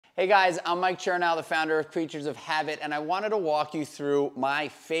Hey guys, I'm Mike Chernow, the founder of Creatures of Habit, and I wanted to walk you through my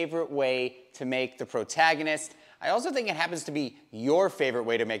favorite way to make the protagonist. I also think it happens to be your favorite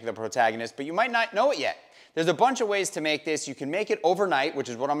way to make the protagonist, but you might not know it yet. There's a bunch of ways to make this. You can make it overnight, which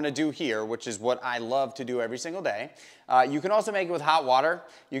is what I'm going to do here, which is what I love to do every single day. You can also make it with hot water.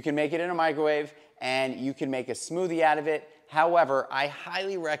 You can make it in a microwave, and you can make a smoothie out of it. However, I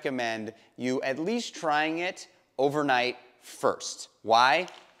highly recommend you at least trying it overnight first. Why?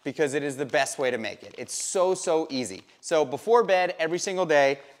 Because it is the best way to make it. It's so easy. So before bed every single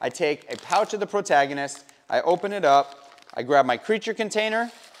day, I take a pouch of the protagonist, I open it up, I grab my creature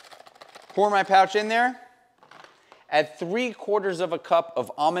container, pour my pouch in there, add 3/4 of a cup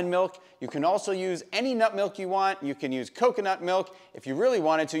of almond milk. You can also use any nut milk you want. You can use coconut milk. If you really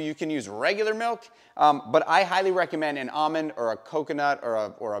wanted to, you can use regular milk. But I highly recommend an almond or a coconut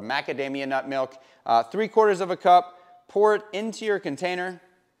or a macadamia nut milk. 3/4 of a cup, pour it into your container.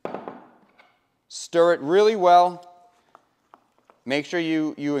 Stir it really well. Make sure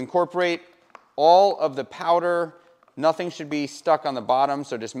you incorporate all of the powder. Nothing should be stuck on the bottom,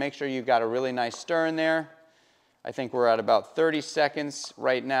 so just make sure you've got a really nice stir in there. I think we're at about 30 seconds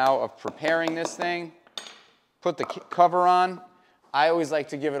right now of preparing this thing. Put the cover on. I always like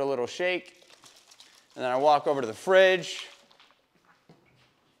to give it a little shake. And then I walk over to the fridge.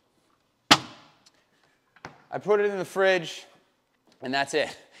 I put it in the fridge, and that's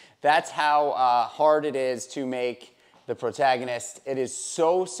it. That's how hard it is to make the protagonist. It is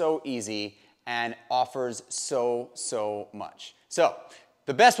so easy and offers so much. So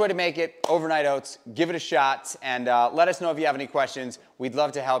the best way to make it, overnight oats. Give it a shot and let us know if you have any questions. We'd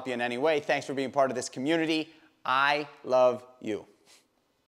love to help you in any way. Thanks for being part of this community. I love you.